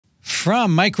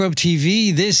From Microbe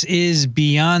TV, this is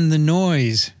Beyond the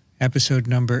Noise, episode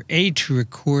number 8,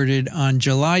 recorded on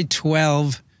July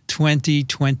 12,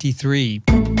 2023.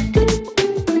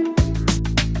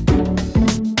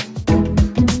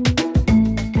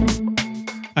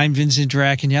 I'm Vincent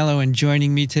Racaniello, and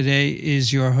joining me today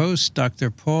is your host, Dr.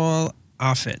 Paul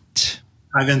Offit.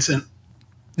 Hi, Vincent.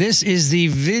 This is the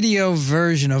video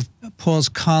version of Paul's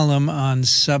column on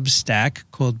Substack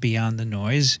called Beyond the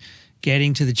Noise,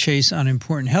 getting to the chase on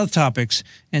important health topics.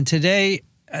 And today,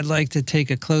 I'd like to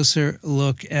take a closer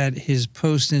look at his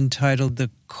post entitled The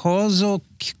Causal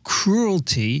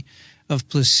Cruelty of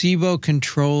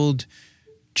Placebo-Controlled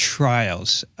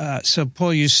Trials. So,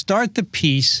 Paul, you start the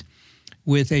piece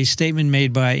with a statement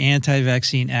made by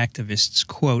anti-vaccine activists,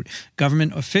 quote,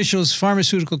 government officials,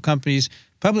 pharmaceutical companies,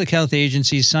 public health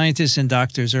agencies, scientists, and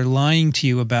doctors are lying to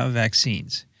you about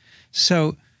vaccines.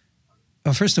 So,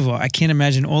 well, first of all, I can't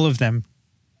imagine all of them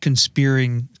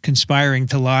conspiring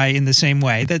to lie in the same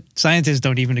way. That scientists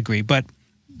don't even agree. But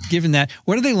given that,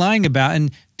 what are they lying about?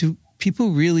 And do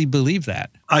people really believe that?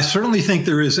 I certainly think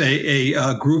there is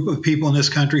a group of people in this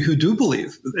country who do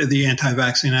believe the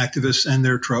anti-vaccine activists and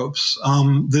their tropes.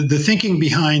 The thinking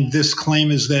behind this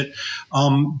claim is that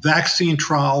vaccine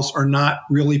trials are not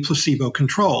really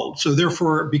placebo-controlled. So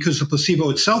therefore, because the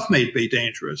placebo itself may be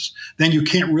dangerous, then you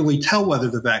can't really tell whether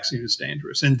the vaccine is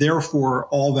dangerous. And therefore,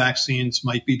 all vaccines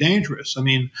might be dangerous. I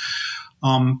mean,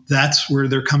 that's where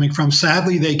they're coming from.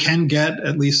 Sadly, they can get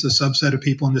at least a subset of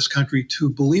people in this country to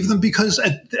believe them because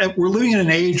we're living in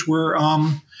an age where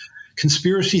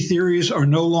conspiracy theories are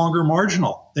no longer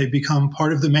marginal. They become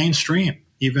part of the mainstream.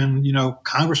 Even,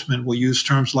 congressmen will use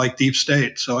terms like deep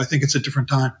state. So I think it's a different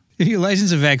time. If you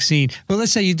license a vaccine, well,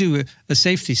 let's say you do a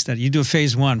safety study. You do a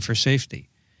phase 1 for safety.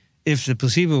 If the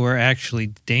placebo were actually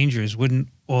dangerous, wouldn't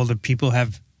all the people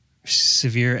have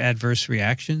severe adverse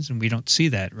reactions? And we don't see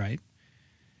that, right?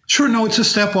 Sure. No, it's a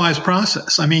stepwise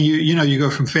process. I mean, you go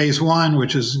from phase 1,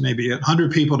 which is maybe 100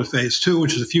 people, to phase 2,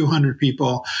 which is a few hundred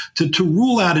people, to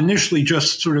rule out initially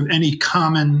just sort of any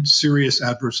common serious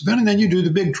adverse event. And then you do the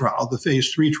big trial, the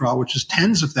phase 3 trial, which is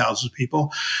tens of thousands of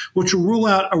people, which will rule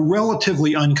out a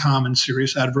relatively uncommon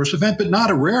serious adverse event, but not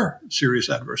a rare serious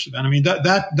adverse event. I mean,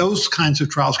 those kinds of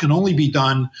trials can only be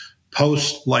done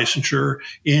post-licensure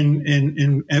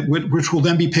which will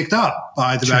then be picked up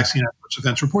by the Vaccine Adverse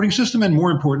Events Reporting System and,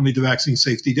 more importantly, the Vaccine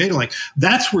Safety Data Link.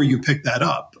 That's where you pick that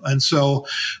up. And so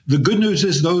the good news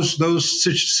is those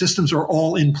systems are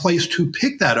all in place to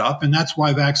pick that up, and that's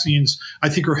why vaccines, I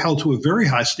think, are held to a very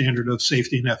high standard of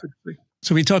safety and efficacy.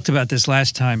 So we talked about this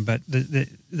last time, but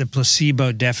the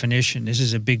placebo definition, this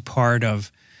is a big part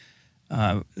of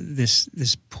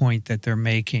this point that they're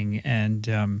making,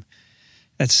 and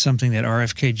that's something that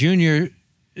RFK Jr.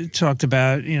 talked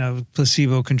about.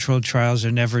 Placebo-controlled trials are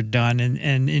never done.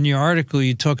 And in your article,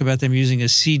 you talk about them using a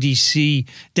CDC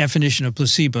definition of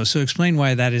placebo. So explain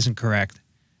why that isn't correct.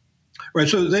 Right.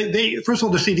 So first of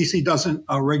all, the CDC doesn't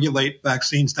regulate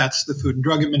vaccines. That's the Food and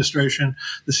Drug Administration.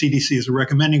 The CDC is a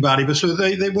recommending body. But so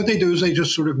what they do is they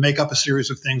just sort of make up a series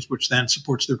of things which then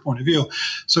supports their point of view.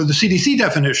 So the CDC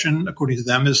definition, according to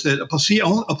them, is that a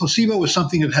placebo is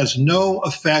something that has no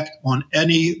effect on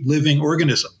any living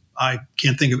organism. I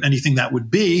can't think of anything that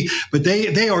would be, but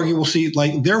they argue, we'll see,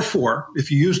 therefore, if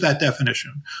you use that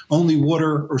definition, only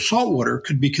water or salt water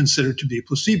could be considered to be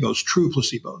placebos, true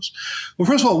placebos. Well,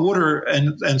 first of all, water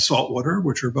and salt water,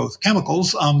 which are both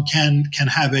chemicals, can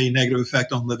have a negative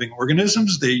effect on living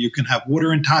organisms. You can have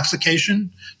water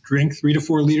intoxication, drink 3 to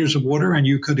 4 liters of water, and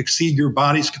you could exceed your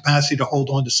body's capacity to hold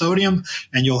on to sodium,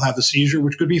 and you'll have a seizure,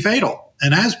 which could be fatal.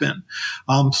 And has been.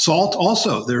 Salt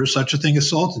also, there's such a thing as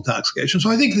salt intoxication. So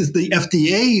I think that the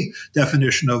FDA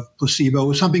definition of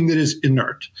placebo is something that is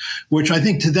inert, which I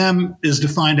think to them is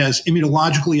defined as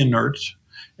immunologically inert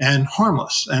and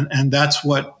harmless. And that's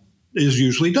what is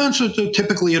usually done. So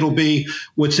typically it'll be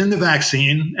what's in the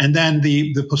vaccine, and then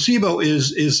the placebo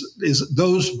is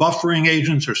those buffering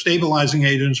agents or stabilizing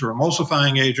agents or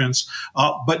emulsifying agents,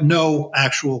 but no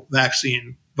actual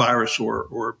vaccine virus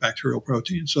or bacterial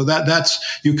protein. So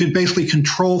that's you could basically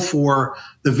control for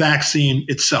the vaccine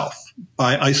itself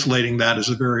by isolating that as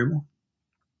a variable.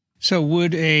 So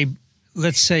would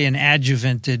let's say an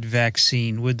adjuvanted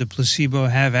vaccine, would the placebo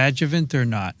have adjuvant or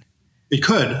not? It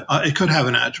could have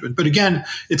an adjuvant, but again,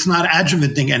 it's not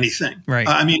adjuvanting anything. Right.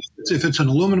 I mean, if it's an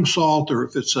aluminum salt or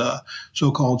if it's a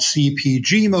so-called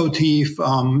CPG motif,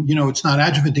 it's not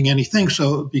adjuvanting anything.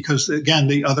 So because again,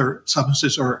 the other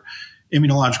substances are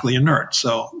immunologically inert,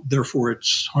 so therefore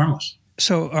it's harmless.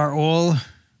 So are all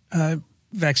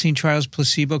vaccine trials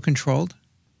placebo-controlled?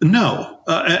 No.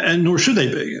 and nor should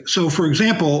they be. So, for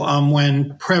example,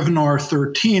 when Prevnar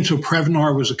 13, so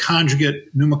Prevnar was a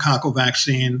conjugate pneumococcal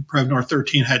vaccine. Prevnar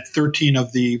 13 had 13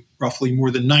 of the roughly more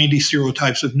than 90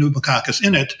 serotypes of pneumococcus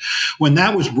in it. When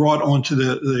that was brought onto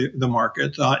the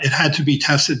market, it had to be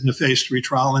tested in a phase 3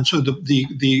 trial. And so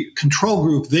the control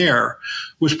group there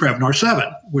was Prevnar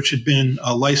 7, which had been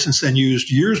licensed and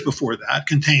used years before that,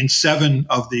 contained 7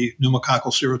 of the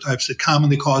pneumococcal serotypes that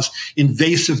commonly cause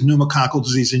invasive pneumococcal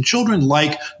disease in children,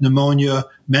 like pneumonia,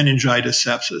 meningitis,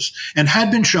 sepsis, and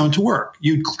had been shown to work.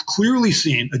 You'd clearly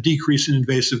seen a decrease in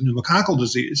invasive pneumococcal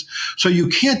disease. So you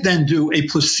can't then do a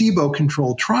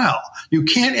placebo-controlled trial. You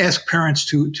can't ask parents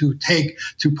to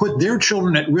put their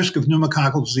children at risk of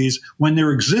pneumococcal disease when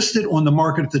there existed on the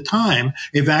market at the time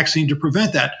a vaccine to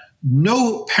prevent that.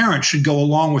 No parent should go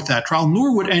along with that trial,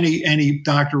 nor would any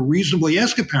doctor reasonably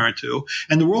ask a parent to.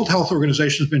 And the World Health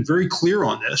Organization has been very clear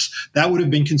on this. That would have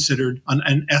been considered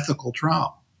an ethical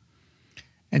trial.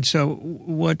 And so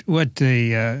what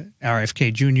the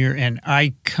RFK Jr. and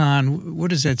ICON, what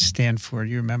does that stand for?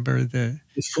 Do you remember the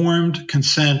Informed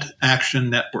Consent Action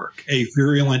Network, a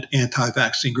virulent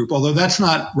anti-vaccine group, although that's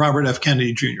not Robert F.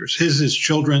 Kennedy Jr.'s. His is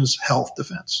Children's Health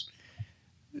Defense.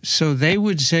 So they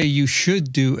would say you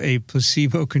should do a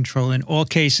placebo control in all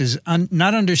cases,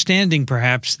 not understanding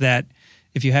perhaps that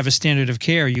if you have a standard of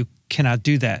care, you cannot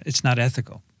do that. It's not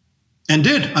ethical. And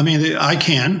did. I mean,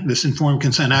 ICAN, this Informed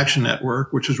Consent Action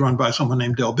Network, which is run by someone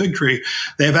named Dale Bigtree,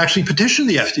 they have actually petitioned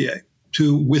the FDA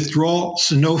to withdraw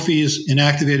Sanofi's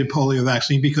inactivated polio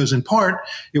vaccine because, in part,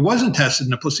 it wasn't tested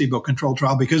in a placebo-controlled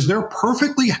trial because they're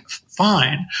perfectly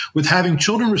fine with having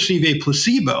children receive a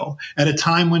placebo at a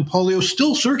time when polio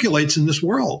still circulates in this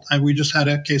world. And we just had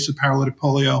a case of paralytic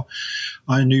polio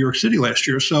in New York City last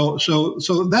year. So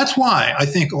that's why I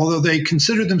think, although they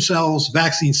consider themselves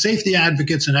vaccine safety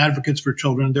advocates and advocates for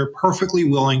children, they're perfectly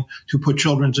willing to put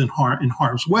children in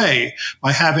harm's way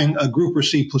by having a group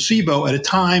receive placebo at a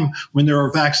time when there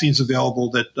are vaccines available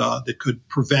that could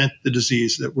prevent the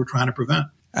disease that we're trying to prevent.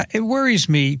 It worries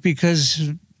me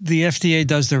because the FDA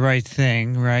does the right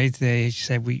thing, right? They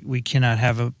say we cannot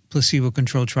have a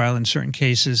placebo-controlled trial in certain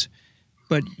cases.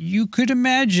 But you could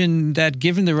imagine that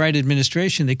given the right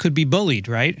administration, they could be bullied,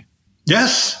 right?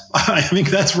 Yes, I think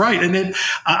that's right. And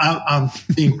I'm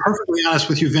being perfectly honest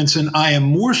with you, Vincent, I am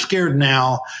more scared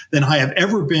now than I have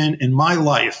ever been in my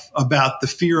life about the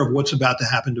fear of what's about to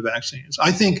happen to vaccines.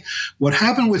 I think what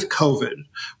happened with COVID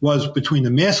was between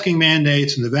the masking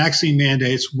mandates and the vaccine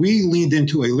mandates, we leaned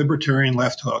into a libertarian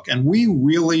left hook, and we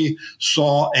really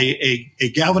saw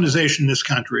a galvanization in this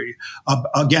country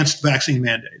against vaccine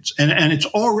mandates. And it's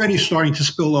already starting to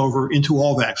spill over into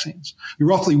all vaccines.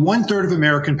 Roughly 1/3 of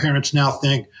American parents now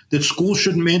think that schools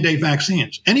shouldn't mandate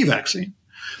vaccines, any vaccine.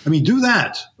 I mean, do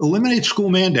that. Eliminate school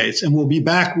mandates, and we'll be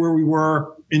back where we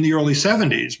were in the early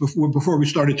 70s before we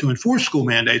started to enforce school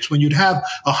mandates, when you'd have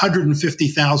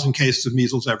 150,000 cases of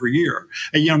measles every year.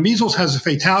 And, measles has a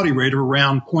fatality rate of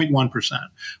around 0.1%,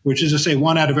 which is to say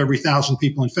 1 out of every 1,000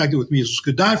 people infected with measles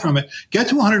could die from it. Get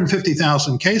to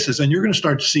 150,000 cases, and you're going to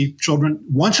start to see children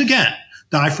once again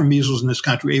die from measles in this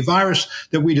country, a virus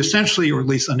that we'd essentially, or at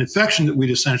least an infection that we'd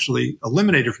essentially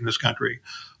eliminated from this country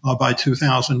by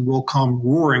 2000 will come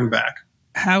roaring back.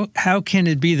 How can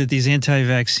it be that these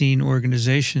anti-vaccine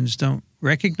organizations don't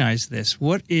recognize this?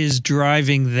 What is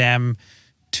driving them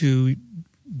to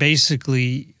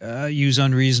basically use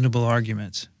unreasonable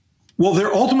arguments? Well,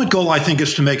 their ultimate goal, I think,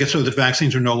 is to make it so that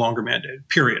vaccines are no longer mandated,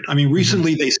 period. I mean,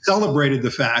 recently they celebrated the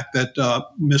fact that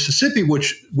Mississippi,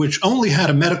 which only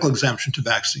had a medical exemption to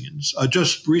vaccines,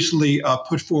 just recently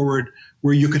put forward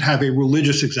where you could have a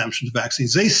religious exemption to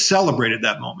vaccines. They celebrated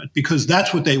that moment because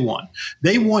that's what they want.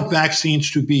 They want vaccines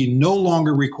to be no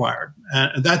longer required.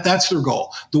 That's their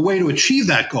goal. The way to achieve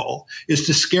that goal is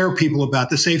to scare people about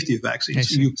the safety of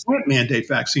vaccines. You can't mandate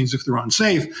vaccines if they're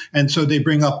unsafe. And so they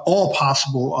bring up all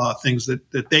possible things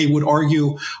that they would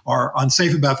argue are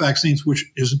unsafe about vaccines, which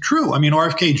isn't true. I mean,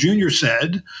 RFK Jr.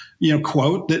 said,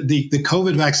 quote, that the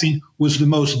COVID vaccine was the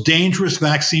most dangerous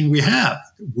vaccine we have.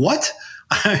 What?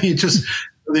 I mean,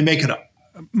 they make it up.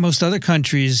 Most other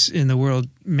countries in the world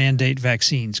mandate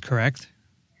vaccines, correct?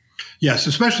 Yes,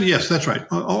 yes, that's right.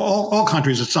 All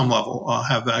countries at some level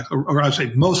have or I would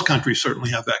say most countries certainly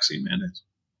have vaccine mandates.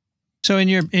 So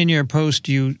in your post,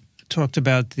 you talked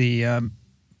about the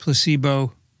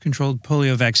placebo-controlled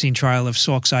polio vaccine trial of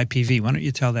Salk's IPV. Why don't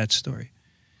you tell that story?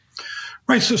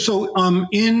 Right. So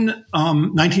in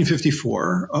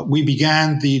 1954, we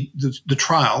began the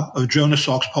trial of Jonas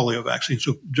Salk's polio vaccine.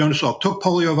 So Jonas Salk took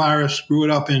polio virus, grew it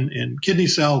up in kidney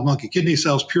cells, monkey kidney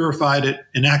cells, purified it,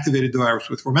 inactivated the virus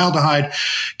with formaldehyde,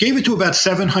 gave it to about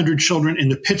 700 children in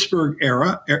the Pittsburgh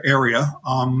area,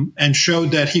 and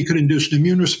showed that he could induce an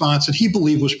immune response that he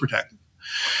believed was protective.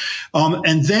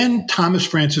 And then Thomas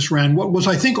Francis ran what was,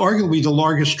 I think, arguably the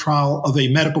largest trial of a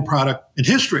medical product in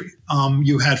history.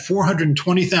 You had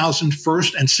 420,000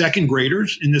 first and second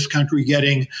graders in this country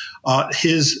getting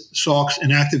his Salk's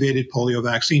inactivated polio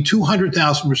vaccine.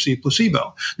 200,000 received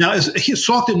placebo. Now,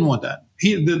 Salk didn't want that.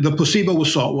 The placebo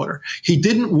was salt water. He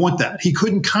didn't want that. He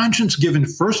couldn't conscience given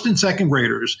first and second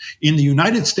graders in the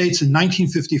United States in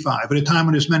 1955, at a time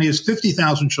when as many as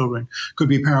 50,000 children could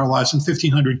be paralyzed and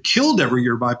 1,500 killed every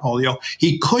year by polio.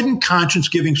 He couldn't conscience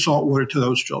giving salt water to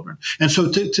those children. And so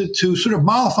to sort of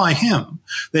mollify him,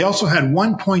 they also had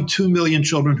 1.2 million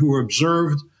children who were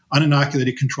observed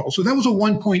uninoculated control. So that was a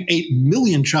 1.8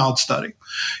 million child study.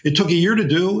 It took a year to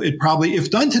do. It probably,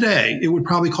 if done today, it would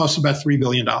probably cost about $3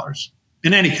 billion.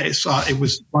 In any case, it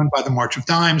was run by the March of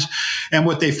Dimes. And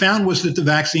what they found was that the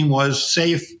vaccine was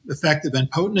safe, effective, and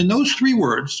potent. And those three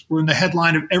words were in the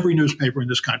headline of every newspaper in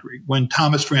this country when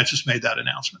Thomas Francis made that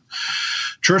announcement.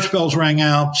 Church bells rang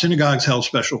out, synagogues held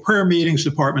special prayer meetings,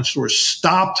 department stores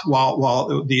stopped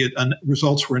while the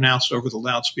results were announced over the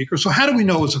loudspeaker. So how do we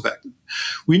know it was effective?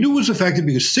 We knew it was effective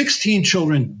because 16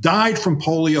 children died from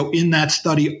polio in that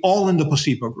study, all in the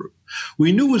placebo group.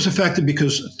 We knew it was effective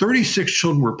because 36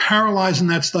 children were paralyzed in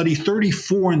that study,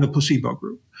 34 in the placebo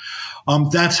group.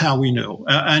 That's how we knew.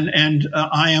 And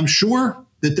I am sure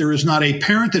that there is not a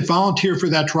parent that volunteered for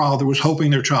that trial that was hoping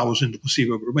their child was in the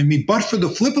placebo group. I mean, but for the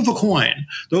flip of a coin,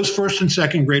 those first and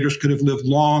second graders could have lived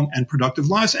long and productive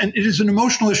lives. And it is an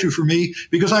emotional issue for me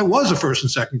because I was a first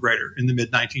and second grader in the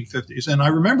mid-1950s, and I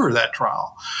remember that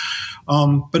trial.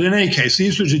 But in any case,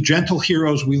 these are the gentle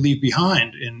heroes we leave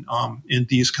behind in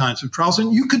these kinds of trials.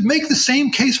 And you could make the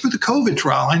same case for the COVID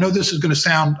trial. I know this is going to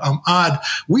sound odd.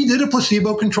 We did a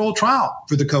placebo-controlled trial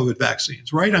for the COVID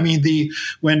vaccines, right? I mean,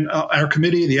 when our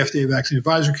committee, the FDA Vaccine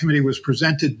Advisory Committee, was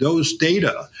presented those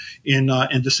data in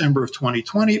December of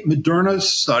 2020, Moderna's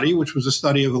study, which was a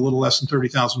study of a little less than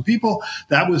 30,000 people,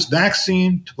 that was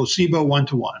vaccine to placebo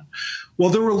 1-to-1. Well,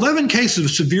 there were 11 cases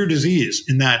of severe disease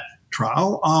in that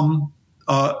trial,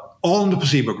 all in the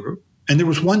placebo group. And there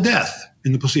was one death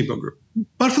in the placebo group.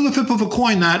 But for the flip of a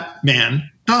coin, that man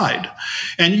died.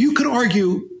 And you could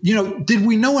argue, did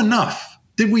we know enough?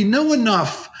 Did we know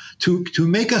enough to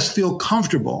make us feel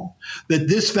comfortable that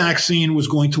this vaccine was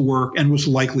going to work and was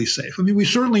likely safe? I mean, we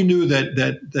certainly knew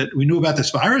that we knew about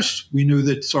this virus. We knew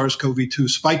that SARS-CoV-2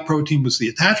 spike protein was the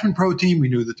attachment protein. We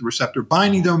knew that the receptor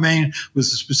binding domain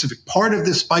was the specific part of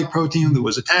this spike protein that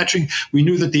was attaching. We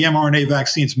knew that the mRNA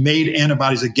vaccines made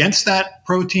antibodies against that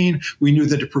protein. We knew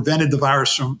that it prevented the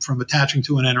virus from attaching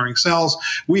to and entering cells.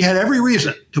 We had every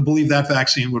reason to believe that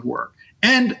vaccine would work.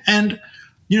 And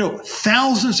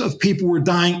thousands of people were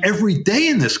dying every day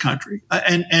in this country.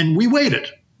 And we waited.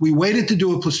 We waited to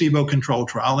do a placebo-controlled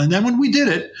trial. And then when we did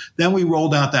it, then we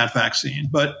rolled out that vaccine.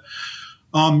 But,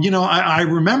 I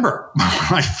remember when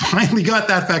I finally got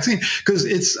that vaccine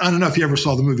because I don't know if you ever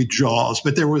saw the movie Jaws,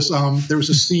 but there was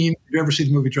a scene. Did you ever see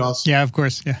the movie Jaws? Yeah, of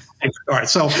course. Yeah. All right.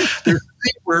 So there's a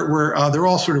scene where they're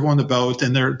all sort of on the boat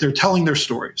and they're telling their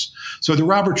stories. So the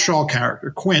Robert Shaw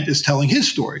character, Quint, is telling his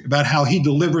story about how he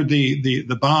delivered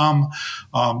the bomb,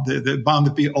 the bomb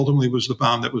that ultimately was the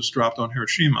bomb that was dropped on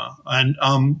Hiroshima.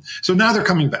 And so now they're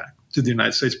coming back to the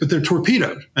United States, but they're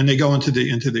torpedoed and they go into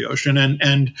the ocean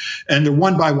and they're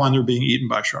one by one, they're being eaten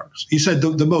by sharks. He said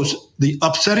the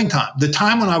upsetting time, the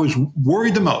time when I was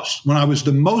worried the most, when I was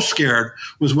the most scared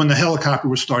was when the helicopter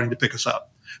was starting to pick us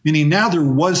up, meaning now there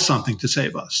was something to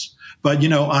save us. But,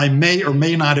 I may or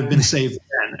may not have been saved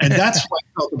then. And that's what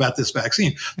I felt about this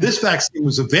vaccine. This vaccine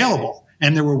was available.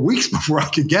 And there were weeks before I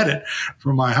could get it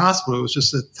from my hospital. It was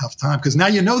just a tough time because now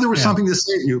there was something to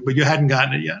save you, but you hadn't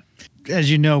gotten it yet.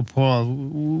 As you know, Paul,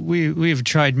 we've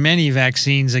tried many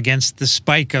vaccines against the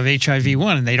spike of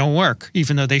HIV-1, and they don't work,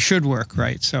 even though they should work,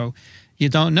 right? So you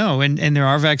don't know. And there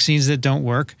are vaccines that don't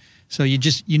work. So you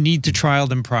need to trial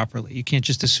them properly. You can't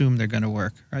just assume they're going to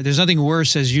work. Right? There's nothing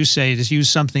worse, as you say, to use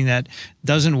something that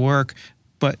doesn't work,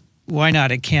 but why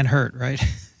not? It can't hurt, right?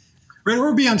 Right,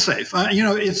 or be unsafe. Look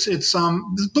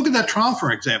at that trial,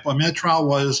 for example. I mean, that trial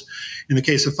was, in the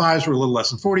case of Pfizer, a little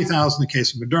less than 40,000. In the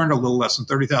case of Moderna, a little less than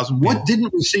 30,000. What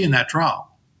didn't we see in that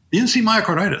trial? You didn't see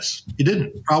myocarditis. You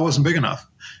didn't. The trial wasn't big enough.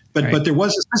 But there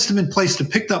was a system in place to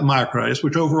pick up myocarditis,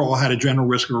 which overall had a general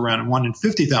risk of around 1 in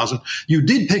 50,000. You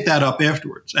did pick that up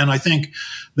afterwards. And I think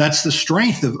that's the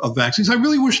strength of vaccines. I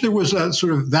really wish there was a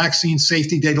sort of vaccine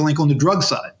safety data link on the drug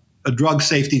side, a drug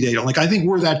safety data link. I think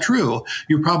were that true,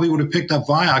 you probably would have picked up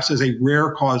Vioxx as a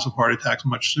rare cause of heart attacks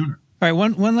much sooner. All right,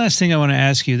 one last thing I want to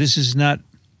ask you. This is not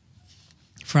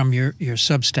from your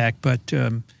Substack, but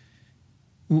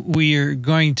we are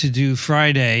going to do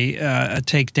Friday a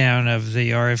takedown of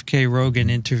the RFK Rogan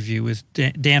interview with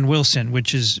Dan Wilson,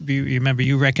 which is, you remember,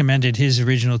 you recommended his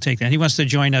original takedown. He wants to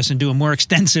join us and do a more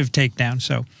extensive takedown.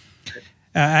 So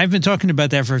I've been talking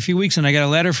about that for a few weeks, and I got a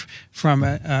letter from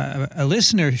a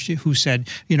listener who said,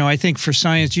 I think for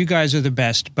science, you guys are the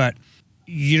best, but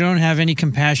you don't have any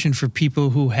compassion for people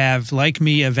who have, like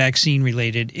me, a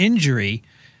vaccine-related injury.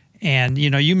 And,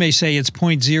 you may say it's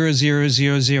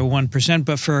 0.00001%,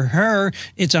 but for her,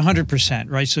 it's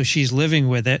 100%, right? So she's living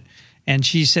with it. And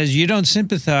she says, you don't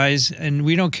sympathize, and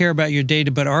we don't care about your data,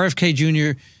 but RFK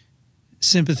Jr.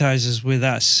 sympathizes with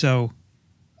us. So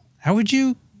how would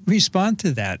you respond to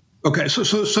that? Okay,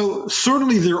 so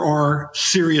certainly there are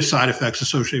serious side effects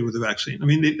associated with the vaccine. I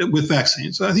mean, with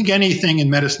vaccines. I think anything in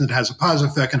medicine that has a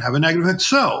positive effect can have a negative effect.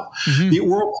 So the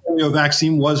oral polio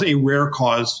vaccine was a rare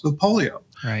cause of polio.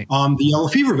 Right. The yellow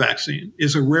fever vaccine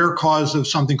is a rare cause of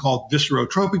something called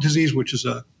viscerotropic disease, which is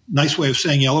a nice way of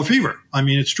saying yellow fever. I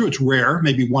mean, it's true. It's rare,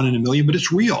 maybe 1 in a million, but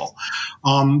it's real.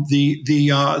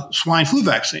 The swine flu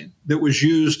vaccine that was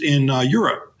used in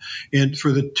Europe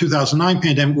for the 2009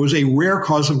 pandemic was a rare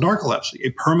cause of narcolepsy,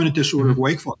 a permanent disorder of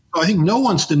wakefulness. So I think no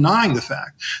one's denying the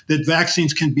fact that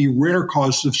vaccines can be rare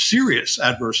causes of serious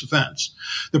adverse events.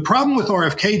 The problem with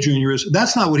RFK Jr. is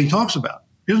that's not what he talks about.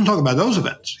 He doesn't talk about those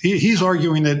events. He's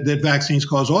arguing that vaccines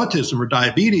cause autism or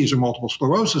diabetes or multiple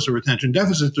sclerosis or attention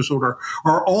deficit disorder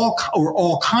or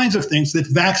all kinds of things that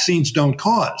vaccines don't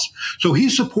cause. So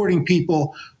he's supporting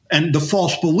people and the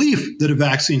false belief that a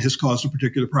vaccine has caused a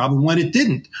particular problem when it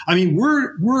didn't. I mean,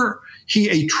 were he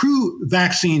a true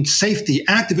vaccine safety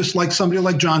activist like somebody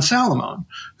like John Salamone,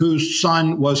 whose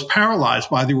son was paralyzed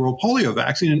by the oral polio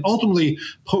vaccine and ultimately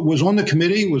was on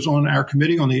our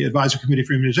committee, on the Advisory Committee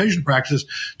for Immunization Practices,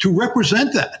 to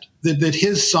represent that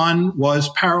his son was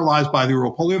paralyzed by the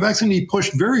oral polio vaccine. He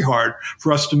pushed very hard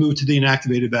for us to move to the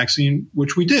inactivated vaccine,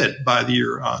 which we did by the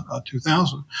year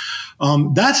 2000.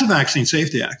 That's a vaccine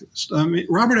safety activist. I mean,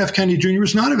 Robert F. Kennedy Jr.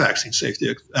 is not a vaccine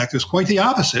safety activist. Quite the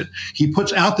opposite. He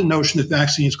puts out the notion that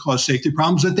vaccines cause safety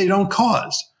problems that they don't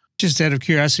cause. Just out of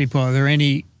curiosity, Paul, are there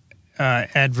any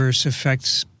adverse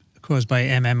effects caused by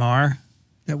MMR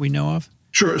that we know of?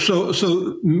 Sure.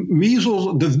 So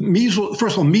measles,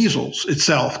 first of all, measles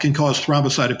itself can cause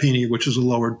thrombocytopenia, which is a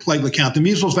lowered platelet count. The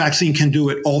measles vaccine can do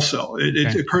it also.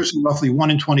 It occurs in roughly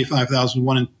 1 in 25,000,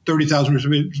 1 in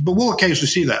 30,000, but we'll occasionally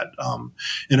see that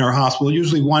in our hospital.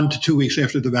 Usually 1 to 2 weeks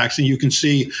after the vaccine, you can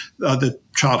see the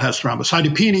child has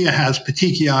thrombocytopenia, has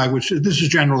petechiae, which this is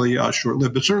generally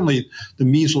short-lived, but certainly the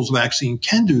measles vaccine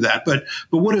can do that. But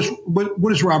what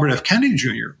does Robert F. Kennedy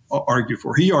Jr. argue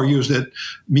for? He argues that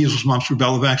measles, mumps,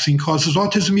 rubella vaccine causes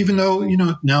autism, even though,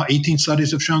 now 18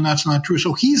 studies have shown that's not true.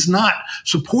 So he's not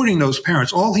supporting those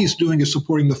parents. All he's doing is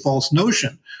supporting the false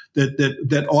notion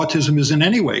that autism is in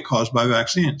any way caused by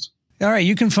vaccines. All right.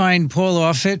 You can find Paul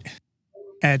Offit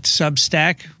at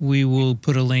Substack. We will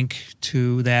put a link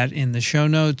to that in the show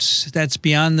notes. That's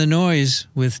Beyond the Noise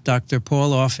with Dr.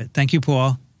 Paul Offit. Thank you,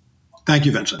 Paul. Thank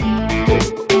you, Vincent.